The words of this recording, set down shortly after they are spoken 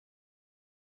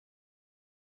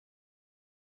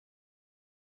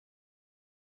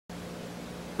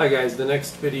Hi guys, the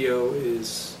next video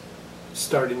is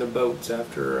starting the boats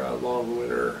after a long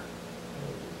winter.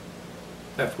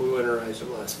 After we winterized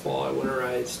them last fall, I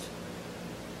winterized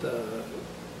the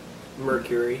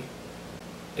Mercury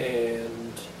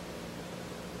and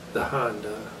the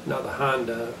Honda. Now the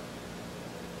Honda,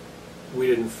 we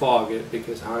didn't fog it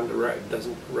because Honda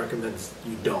doesn't recommend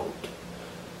you don't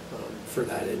for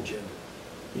that engine.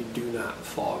 You do not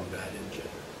fog that engine.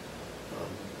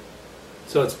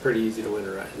 So it's pretty easy to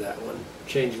winterize that one.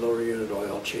 Change lower unit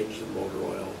oil, change the motor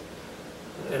oil.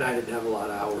 And I didn't have a lot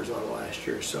of hours on it last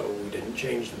year, so we didn't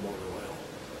change the motor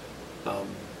oil.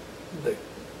 The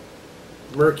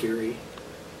Mercury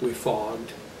we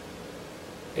fogged,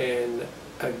 and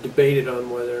I've debated on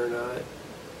whether or not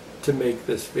to make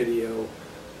this video,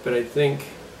 but I think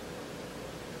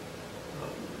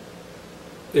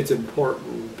it's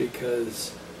important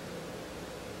because,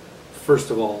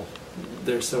 first of all,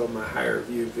 there's some of my higher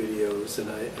viewed videos, and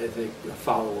I think a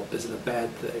follow-up isn't a bad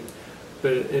thing.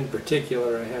 But in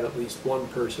particular, I had at least one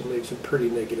person leave some pretty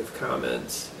negative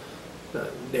comments,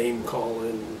 name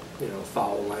calling,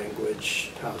 foul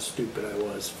language, how stupid I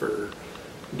was for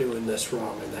doing this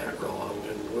wrong and that wrong,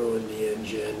 and ruin the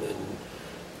engine and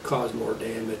cause more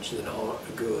damage than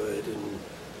good, and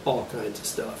all kinds of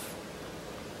stuff.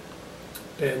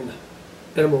 And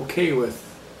I'm okay with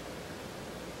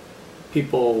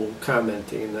people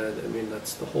commenting that. I mean,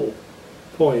 that's the whole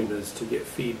point, is to get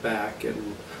feedback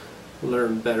and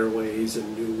learn better ways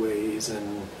and new ways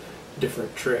and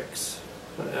different tricks.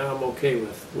 And I'm okay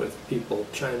with people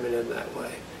chiming in that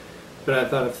way. But I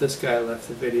thought if this guy left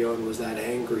the video and was that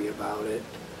angry about it,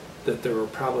 that there were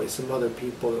probably some other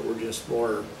people that were just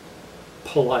more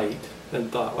polite and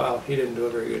thought, well, he didn't do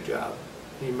a very good job.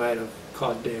 He might have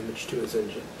caused damage to his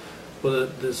engine. Well,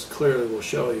 this clearly will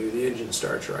show you the engine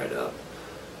starts right up.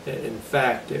 In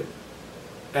fact,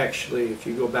 actually, if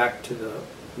you go back to the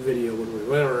video when we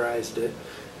winterized it,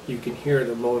 you can hear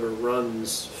the motor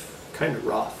runs kind of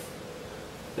rough.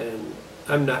 And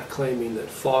I'm not claiming that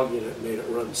fogging it made it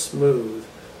run smooth,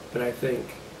 but I think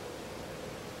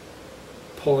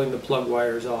pulling the plug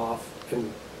wires off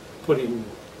and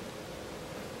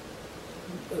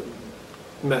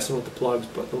messing with the plugs,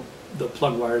 but the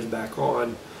plug wires back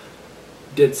on,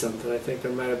 did something. I think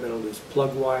there might have been a loose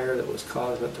plug wire that was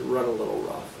causing it to run a little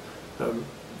rough.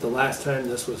 The last time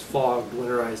this was fogged,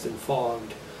 winterized and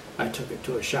fogged, I took it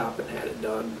to a shop and had it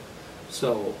done.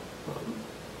 So,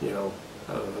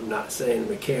 I'm not saying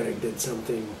the mechanic did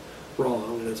something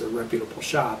wrong, and it's a reputable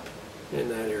shop in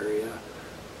that area.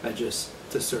 It's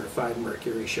a certified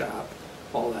Mercury shop,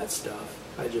 all that stuff.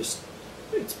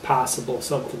 It's possible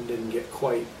something didn't get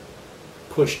quite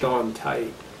pushed on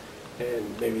tight,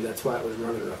 and maybe that's why it was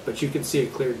running rough. But you can see a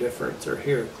clear difference, or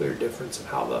hear a clear difference in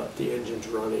how the engine's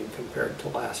running compared to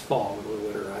last fall when we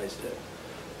winterized it.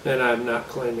 And I'm not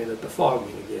claiming that the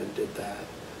fogging again did that,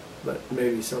 but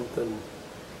maybe something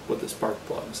with the spark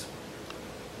plugs.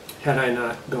 Had I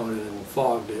not gone in and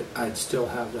fogged it, I'd still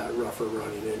have that rougher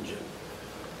running engine.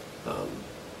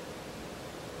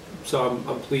 So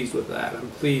I'm pleased with that.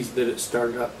 I'm pleased that it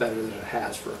started up better than it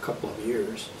has for a couple of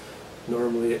years.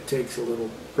 Normally it takes a little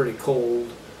pretty cold,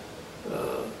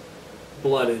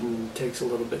 blooded, and takes a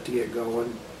little bit to get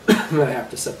going. I have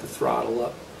to set the throttle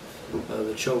up,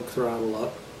 the choke throttle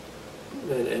up,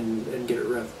 and get it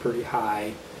revved pretty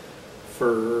high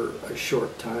for a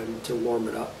short time to warm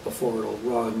it up before it'll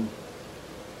run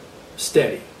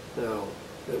steady. Now,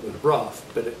 it was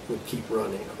rough, but it would keep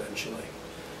running eventually.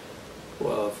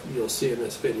 Well, you'll see in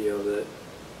this video that,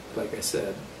 like I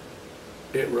said,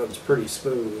 it runs pretty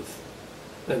smooth,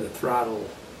 and the throttle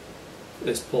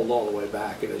is pulled all the way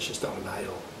back, and it's just on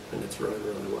idle, and it's running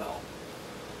really well.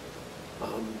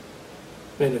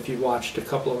 And if you watched a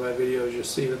couple of my videos, you'll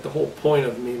see that the whole point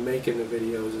of me making the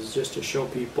videos is just to show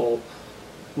people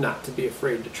not to be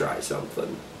afraid to try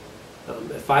something.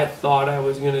 If I thought I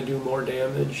was going to do more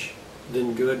damage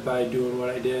than good by doing what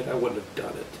I did, I wouldn't have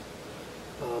done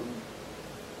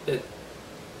it.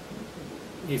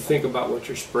 You think about what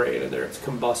you're spraying in there. It's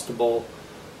combustible.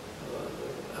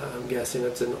 I'm guessing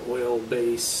it's an oil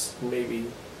base, maybe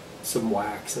some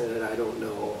wax in it, I don't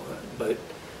know. But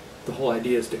the whole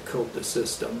idea is to coat the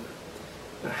system.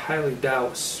 I highly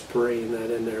doubt spraying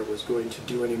that in there was going to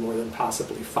do any more than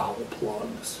possibly foul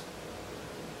plugs.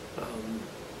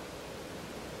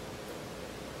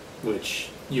 Which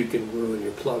you can ruin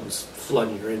your plugs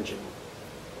flooding your engine.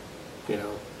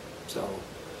 So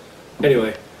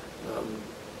anyway,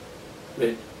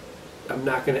 I'm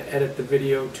not going to edit the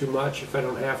video too much if I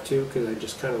don't have to, because I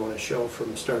just kind of want to show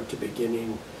from start to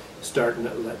beginning, starting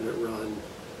it, letting it run,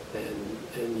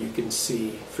 and you can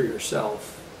see for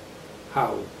yourself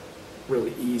how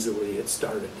really easily it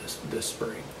started this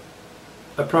spring.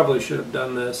 I probably should have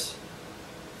done this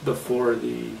before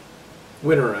the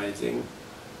winterizing,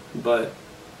 but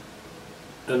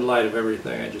in light of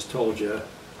everything I just told you,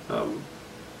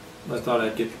 I thought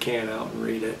I'd get the can out and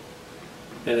read it.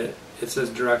 And it says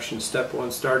directions: step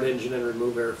 1, start engine and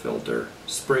remove air filter.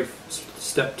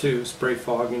 Step 2, spray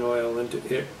fogging oil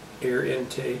into air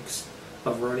intakes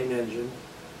of running engine.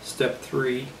 Step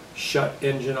 3, shut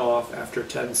engine off after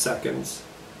 10 seconds.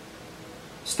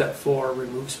 Step 4,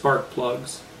 remove spark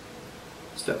plugs.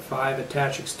 Step 5,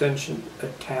 attach extension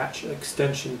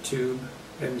tube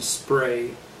and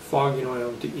spray fogging oil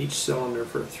into each cylinder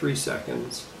for 3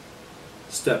 seconds.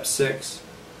 Step 6,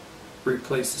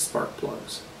 replace the spark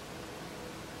plugs.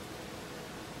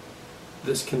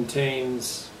 This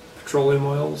contains petroleum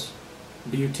oils,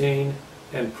 butane,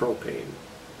 and propane.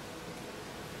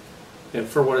 And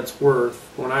for what it's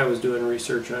worth, when I was doing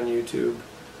research on YouTube,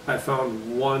 I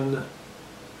found one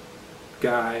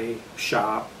guy,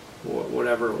 shop,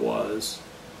 whatever it was,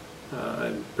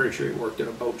 I'm pretty sure he worked at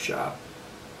a boat shop,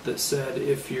 that said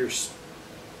if you're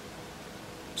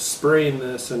spraying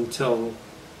this until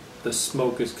the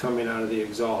smoke is coming out of the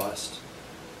exhaust,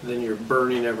 then you're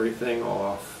burning everything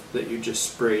off that you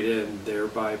just sprayed in,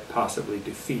 thereby possibly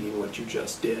defeating what you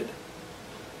just did.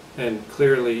 And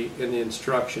clearly in the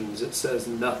instructions it says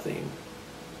nothing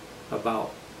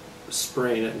about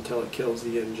spraying it until it kills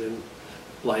the engine,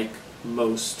 like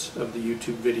most of the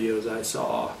YouTube videos I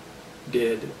saw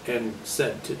did and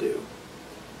said to do.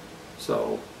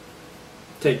 So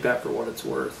take that for what it's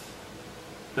worth.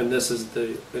 And this is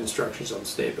the instructions on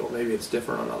Sta-Bil. Maybe it's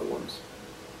different on other ones.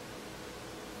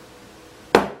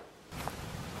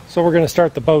 So we're going to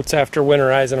start the boats after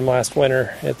winterizing them last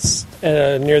winter. It's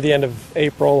near the end of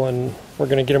April, and we're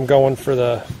going to get them going for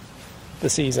the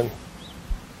season.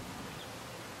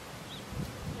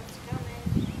 It's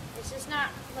coming. It's just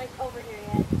not like over here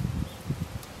yet.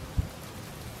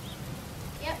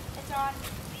 Yep, it's on.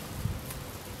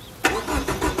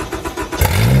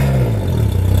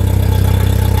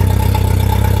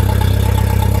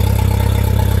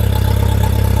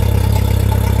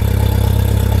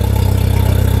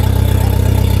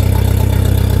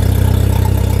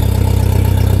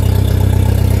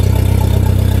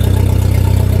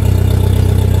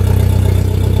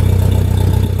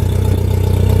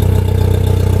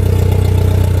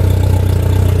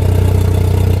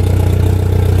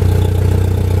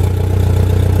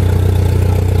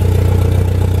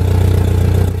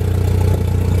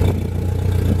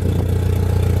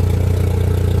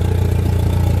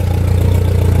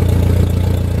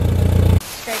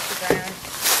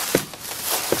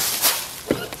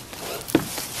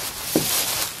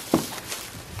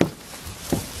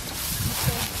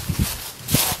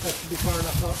 That should be far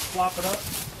enough to flop it up.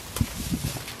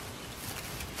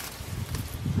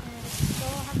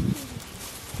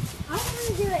 I don't want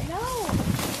to do it, no!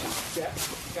 Yeah,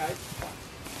 guys.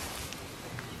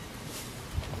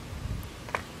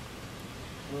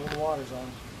 Well, the water's on.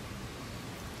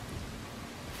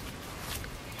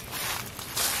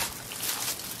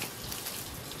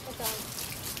 It's on.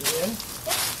 You in?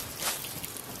 Yep.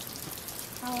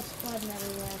 Oh, it's flooding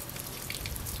everywhere.